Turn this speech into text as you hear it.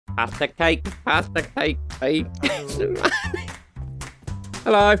Pasta cake, cake.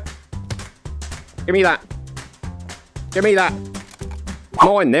 Hello. Give me that. Give me that.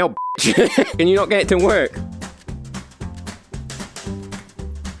 Mine now, bitch. Can you not get it to work?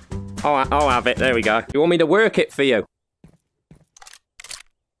 I'll have it. There we go. You want me to work it for you?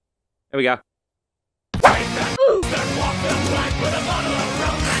 There we go.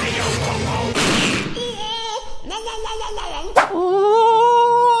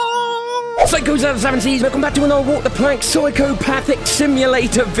 Psychos out of the 70s, welcome back to another Walk the Plank Psychopathic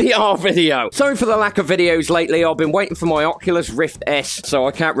Simulator VR video. Sorry for the lack of videos lately. I've been waiting for my Oculus Rift S, so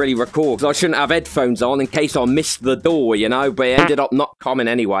I can't really record, because I shouldn't have headphones on in case I missed the door, you know, but it ended up not coming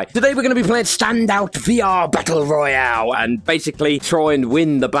anyway. Today we're going to be playing Standout VR Battle Royale, and basically try and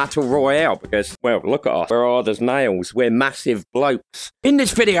win the Battle Royale, because, well, look at us. We're hard as nails. We're massive blokes. In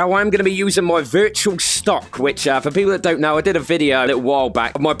this video, I'm going to be using my virtual stock, which, for people that don't know, I did a video a little while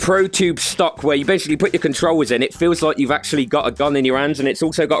back of my ProTube stock where you basically put your controllers in. It feels like you've actually got a gun in your hands, and it's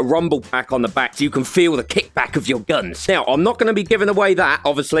also got a rumble pack on the back so you can feel the kickback of your guns. Now, I'm not going to be giving away that,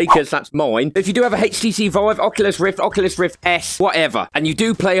 obviously, because that's mine. But if you do have a HTC Vive, Oculus Rift S, whatever, and you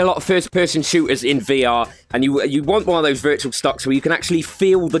do play a lot of first-person shooters in VR, and you want one of those virtual stocks where you can actually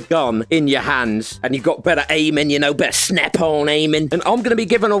feel the gun in your hands, and you've got better aiming, you know, better snap-on aiming, and I'm going to be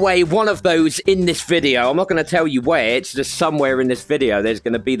giving away one of those in this video. I'm not going to tell you where. It's just somewhere in this video there's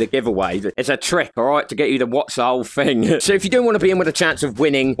going to be the giveaway. It's a trick, alright, to get you to watch the whole thing. So if you do want to be in with a chance of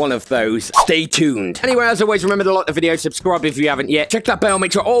winning one of those, stay tuned. Anyway, as always, remember to like the video, subscribe if you haven't yet, check that bell,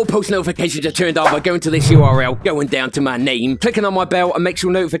 make sure all post notifications are turned on by going to this URL, going down to my name, clicking on my bell, and make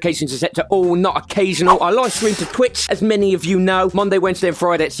sure notifications are set to all, not occasional. I live stream to Twitch, as many of you know, Monday, Wednesday, and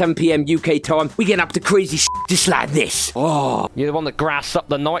Friday at 7 PM UK time. We get up to crazy shit just like this. Oh, you're the one that grassed up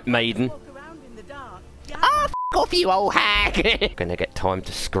the Night Maiden. Ah, f*** off, you old hag! Gonna get time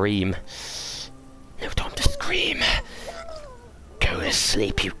to scream. No time to scream. Go to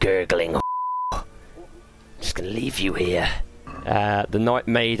sleep, you gurgling. Just gonna leave you here. The Night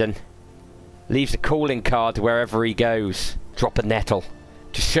Maiden leaves a calling card wherever he goes. Drop a nettle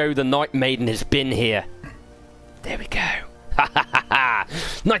to show the Night Maiden has been here. There we go. Ha ha ha ha!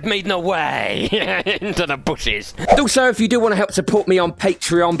 Night Maiden away! Into the bushes. And also, if you do want to help support me on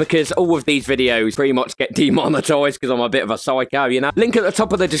Patreon, because all of these videos pretty much get demonetized because I'm a bit of a psycho, you know? Link at the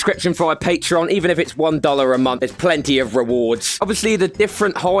top of the description for our Patreon. Even if it's $1 a month, there's plenty of rewards. Obviously, the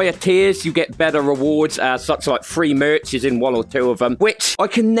different higher tiers, you get better rewards, such like free merch is in one or two of them, which I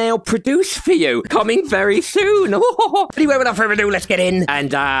can now produce for you, coming very soon. Anyway, without further ado, let's get in.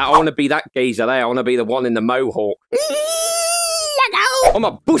 And I want to be that geezer there. I want to be the one in the mohawk. I'm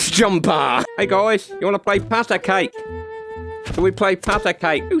a bush jumper! Hey guys, you want to play pasta cake? Can we play pasta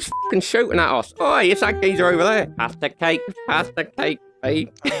cake? Who's f***ing shooting at us? Oh, it's that geezer over there. Pasta cake, babe.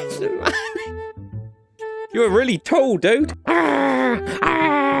 You're really tall, dude. Oh,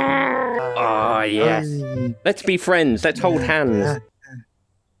 yes. Let's be friends. Let's hold hands.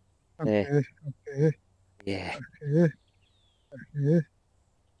 Okay. Yeah.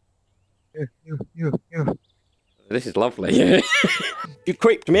 This is lovely. You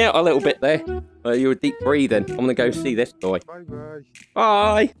creeped me out a little bit there. You were deep breathing. I'm gonna go see this guy. Bye-bye.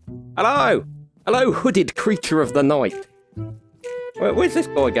 Bye. Hello. Hello, hooded creature of the night. Where's this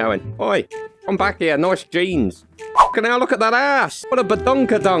guy going? Oi, come back here. Nice jeans. Fucking hell, look at that ass. What a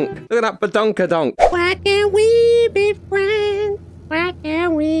badunkadunk. Look at that badunkadunk. Why can't we be friends? Why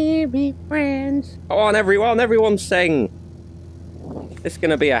can't we be friends? Come on, everyone sing. It's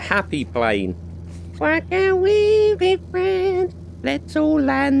gonna be a happy plane. Why can't we be friends? Let's all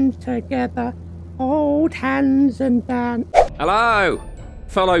land together, hold hands and dance. Hello,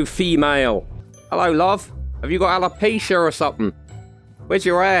 fellow female. Hello, love. Have you got alopecia or something? Where's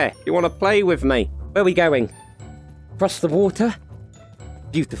your hair? You want to play with me? Where are we going? Across the water?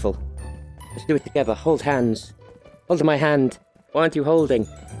 Beautiful. Let's do it together. Hold hands. Hold my hand. Why aren't you holding?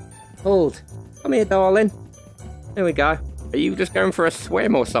 Hold. Come here, darling. There we go. Are you just going for a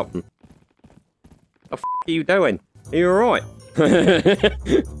swim or something? What the f*** are you doing? Are you alright?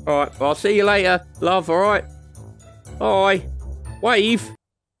 Alright, well, I'll see you later, love, alright? Bye. Wave.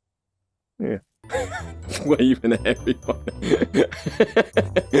 Yeah. Waving at everyone.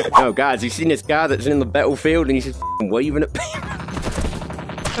 Oh, guys, you've seen this guy that's in the battlefield and he's just waving at people.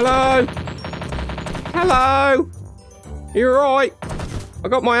 Hello? Hello? You alright? I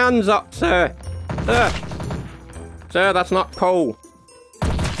got my hands up, sir. Sir, that's not cool.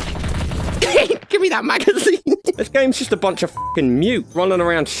 Give me that magazine. This game's just a bunch of fucking mutes running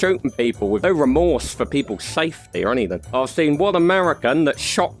around shooting people with no remorse for people's safety or anything. I've seen one American that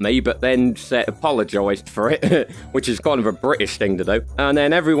shot me, but then apologised for it, which is kind of a British thing to do. And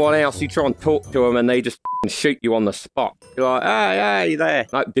then everyone else, you try and talk to them and they just shoot you on the spot. You're like, hey, there.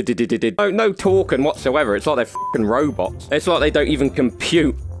 Like, no talking whatsoever. It's like they're fucking robots. It's like they don't even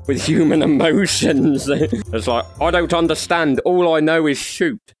compute with human emotions. It's like, I don't understand. All I know is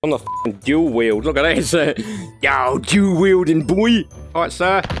shoot. I'm the fucking dual wield. Look at this. Yo, dual wielding boy. Alright,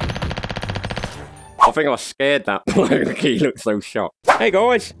 sir. I think I scared that bloke. He looked so shocked. Hey,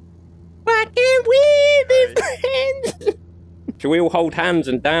 guys. What can we be friends? Should we all hold hands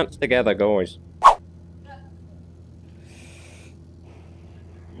and dance together, guys?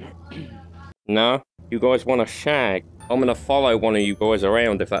 No? You guys want to shag? I'm gonna follow one of you guys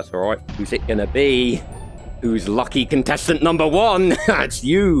around if that's alright. Who's it gonna be? Who's lucky contestant number 1? That's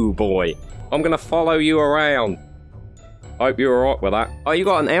you, boy. I'm gonna follow you around. Hope you're alright with that. Oh, you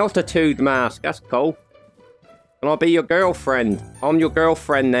got an altitude mask. That's cool. Can I be your girlfriend? I'm your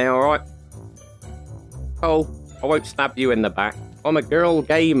girlfriend now, alright? Cool. I won't stab you in the back. I'm a girl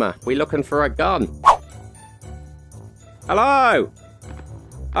gamer. We looking for a gun. Hello!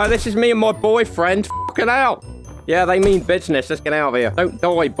 Oh, this is me and my boyfriend. Fucking out! Yeah, they mean business. Let's get out of here. Don't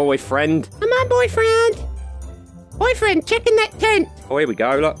die, boyfriend. Come on, boyfriend. Boyfriend, check in that tent. Oh, here we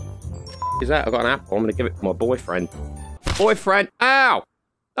go, look. What is that? I've got an apple. I'm going to give it to my boyfriend. Boyfriend. Ow!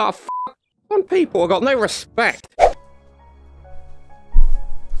 Oh, f***. Some people have got no respect.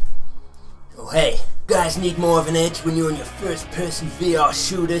 Oh, hey. Guys need more of an edge when you're in your first-person VR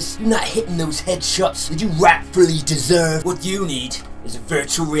shooters. You're not hitting those headshots that you rightfully deserve. What you need is a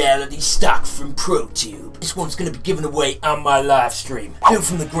virtual reality stock from ProTube. This one's gonna be given away on my live stream. Built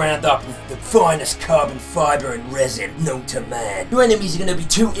from the ground up with the finest carbon fiber and resin known to man. Your enemies are gonna be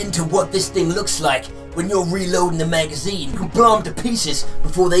too into what this thing looks like when you're reloading the magazine. You can blow them to pieces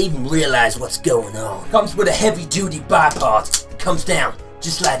before they even realize what's going on. Comes with a heavy-duty bipod. It comes down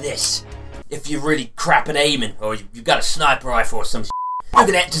just like this. If you're really crap at aiming, or you've got a sniper rifle or some shit. Look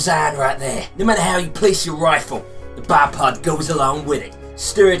at that design right there. No matter how you place your rifle, the bipod goes along with it.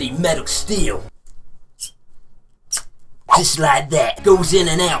 Sturdy metal steel. Just like that. Goes in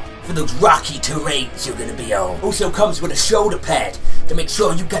and out for those rocky terrains you're gonna be on. Also comes with a shoulder pad to make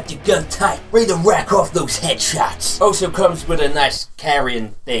sure you got your gun tight, ready to rack off those headshots. Also comes with a nice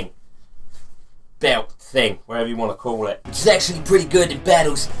carrying thing. Belt thing, whatever you want to call it. Which is actually pretty good in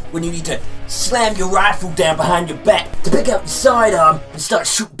battles when you need to slam your rifle down behind your back to pick up your sidearm and start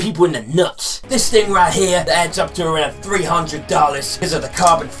shooting people in the nuts. This thing right here adds up to around $300 because of the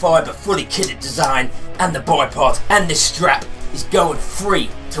carbon fiber fully kitted design and the bipod, and this strap is going free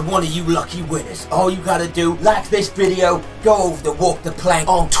to one of you lucky winners. All you gotta do, like this video, go over to Walk the Plank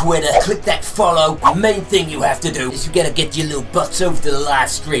on Twitter, click that follow. The main thing you have to do is you gotta get your little butts over to the live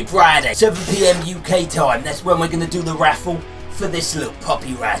stream Friday, 7 PM UK time. That's when we're gonna do the raffle for this little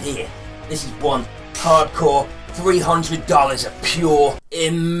puppy right here. This is one hardcore $300 of pure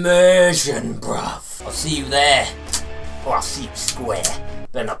immersion, bruv. I'll see you there. Or I'll see you square.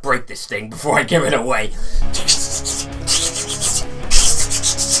 Better not break this thing before I give it away.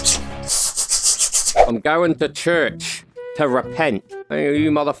 I'm going to church to repent.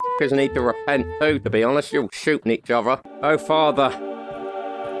 You motherfuckers need to repent too, to be honest. You're all shooting each other. Oh, Father,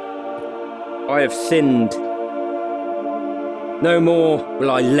 I have sinned. No more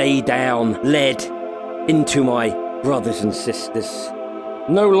will I lay down lead into my brothers and sisters.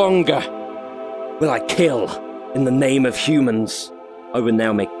 No longer will I kill in the name of humans. I will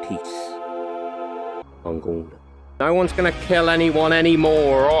now make peace. I'm going. No one's gonna kill anyone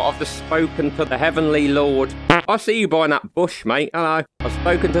anymore, or I've just spoken to the Heavenly Lord. I see you behind that bush, mate. Hello. I've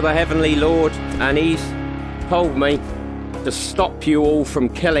spoken to the Heavenly Lord, and he's told me to stop you all from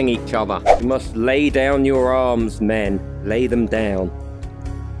killing each other. You must lay down your arms, men. Lay them down.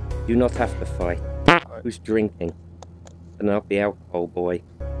 Do not have to fight. Who's drinking? And not the alcohol boy.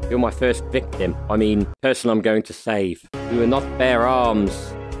 You're my first victim. I mean, person I'm going to save. You will not bear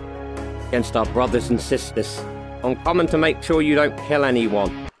arms against our brothers and sisters. I'm coming to make sure you don't kill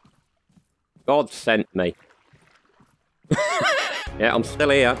anyone. God sent me. Yeah, I'm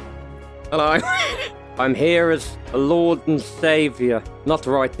still here. Hello. I'm here as a Lord and Saviour, not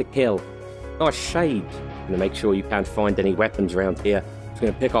right to kill. Nice shades. I'm gonna make sure you can't find any weapons around here. I'm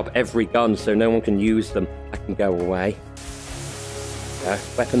gonna pick up every gun so no one can use them. I can go away. A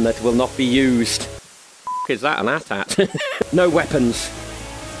weapon that will not be used. Is that an AT-AT? No weapons.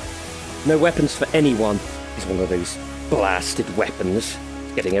 No weapons for anyone. Is one of those blasted weapons.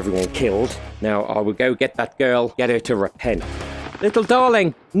 It's getting everyone killed. Now I will go get that girl, get her to repent. Little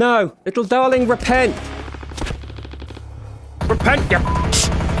darling, no! Little darling, repent! Repent, you bitch!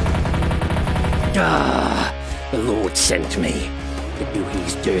 Ah, the Lord sent me to do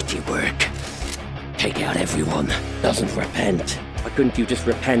his dirty work. Take out everyone doesn't repent. Why couldn't you just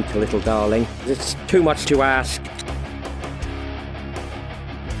repent, little darling? It's too much to ask.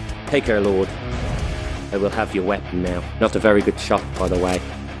 Take her, Lord. I will have your weapon now. Not a very good shot, by the way.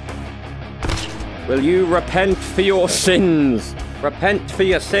 Will you repent for your sins? Repent for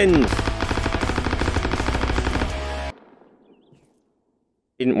your sins.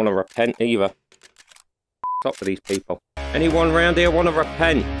 Didn't want to repent either. What's up with these people? Anyone round here want to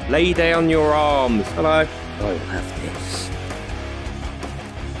repent? Lay down your arms. Hello. I will have this.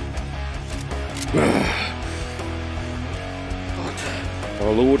 God.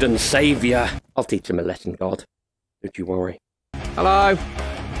 Our Lord and Saviour. I'll teach him a lesson, God. Don't you worry. Hello.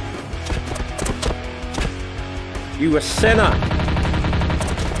 You a sinner.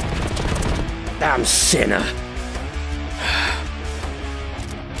 Damn sinner.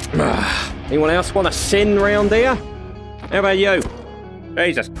 Anyone else want to sin round here? How about you?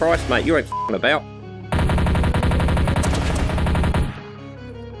 Jesus Christ, mate, you ain't f***ing about.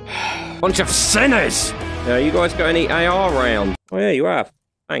 Bunch of sinners! You guys got any AR round? Oh yeah, you have.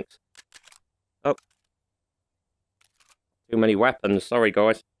 Thanks. Oh. Too many weapons, sorry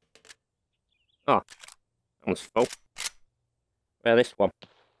guys. Oh. That one's full. Yeah, this one.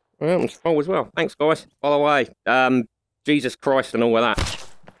 Well, that one's full as well. Thanks guys. By the way, Jesus Christ and all of that.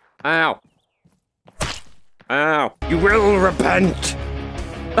 Ow. Ow. You will repent.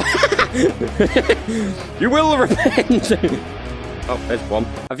 You will repent. Oh, there's one.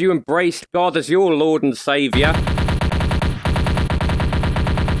 Have you embraced God as your Lord and Saviour?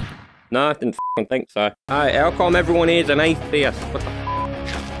 No, I didn't f***ing think so. Hey, how come everyone here's an atheist? What the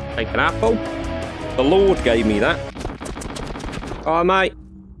f***? Take an apple? The Lord gave me that. Oh, mate.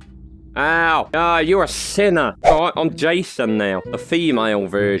 Ow. Oh, you're a sinner. Alright, I'm Jason now. The female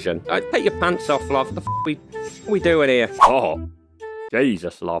version. Take your pants off, love. What the f*** are we doing here? Oh.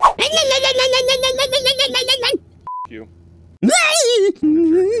 Jesus, love. You.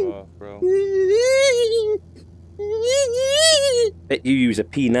 Bro. Bet you use a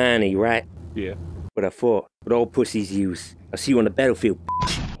P90, right? Yeah. What I thought. What all pussies use. I'll see you on the battlefield.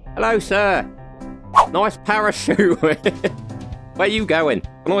 Hello, sir. Nice parachute. Where you going?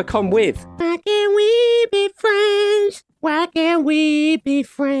 Can I come with? Why can't we be friends? Why can't we be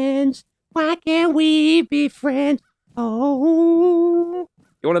friends? Why can't we be friends? Oh.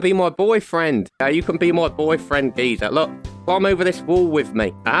 You want to be my boyfriend? Yeah, you can be my boyfriend, geezer. Look, climb over this wall with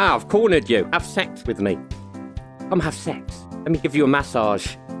me. Ah, I've cornered you. Have sex with me. Come have sex. Let me give you a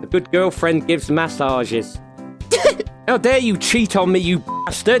massage. A good girlfriend gives massages. How dare you cheat on me, you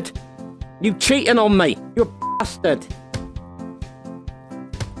bastard? You cheating on me. You're a bastard.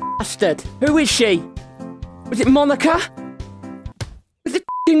 Bastard. Who is she? Was it Monica? Was it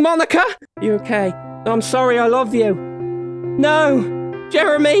f***ing Monica? You okay? No, I'm sorry, I love you. No!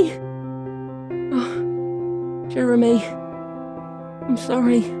 Jeremy! Oh, Jeremy. I'm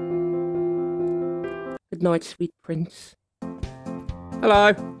sorry. Good night, sweet prince.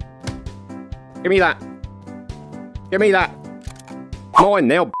 Hello. Give me that. Give me that. Mine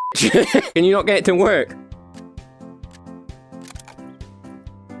now, bitch. Can you not get it to work?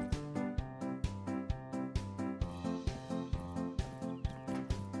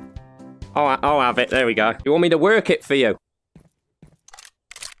 I'll have it. There we go. You want me to work it for you?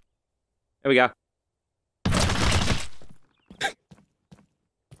 There we go.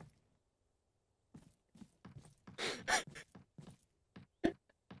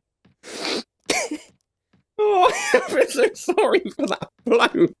 Oh, I'm so sorry for that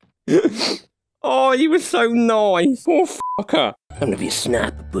blow. Oh, you were so nice. Poor fucker. I'm gonna be a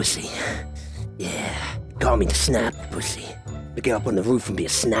sniper pussy. Yeah, call me the sniper pussy. To get up on the roof and be a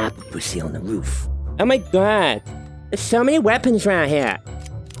sniper pussy on the roof. Oh my god. There's so many weapons around here.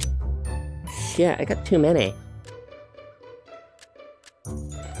 Shit, I got too many.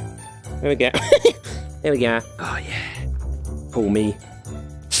 There we go. There we go. Oh yeah. Call me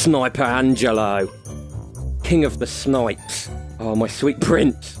Sniper Angelo. King of the snipes. Oh, my sweet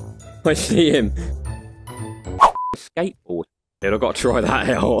prince. I see him. Skateboard. Dude, I've got to try that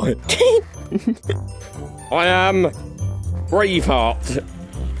out. I am Braveheart.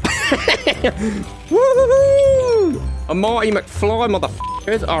 Woohoo! A Marty McFly,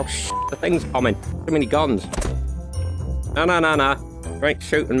 motherfuckers. Oh, shit, the thing's coming. Too many guns. No, no, no, no. You ain't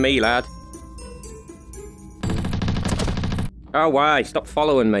shooting me, lad. Go away, stop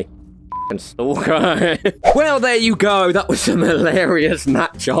following me. stalker. Well, there you go. That was some hilarious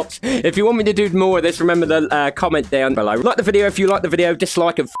matchups. If you want me to do more of this, remember to comment down below. Like the video if you like the video,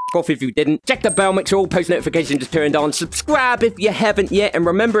 dislike and off if you didn't. Check the bell, make sure all post notifications are turned on. Subscribe if you haven't yet. And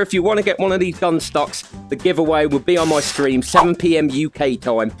remember, if you want to get one of these gun stocks, the giveaway will be on my stream, 7 PM UK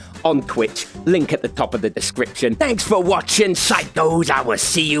time on Twitch. Link at the top of the description. Thanks for watching, psychos. I will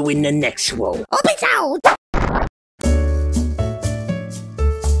see you in the next one. Peace out.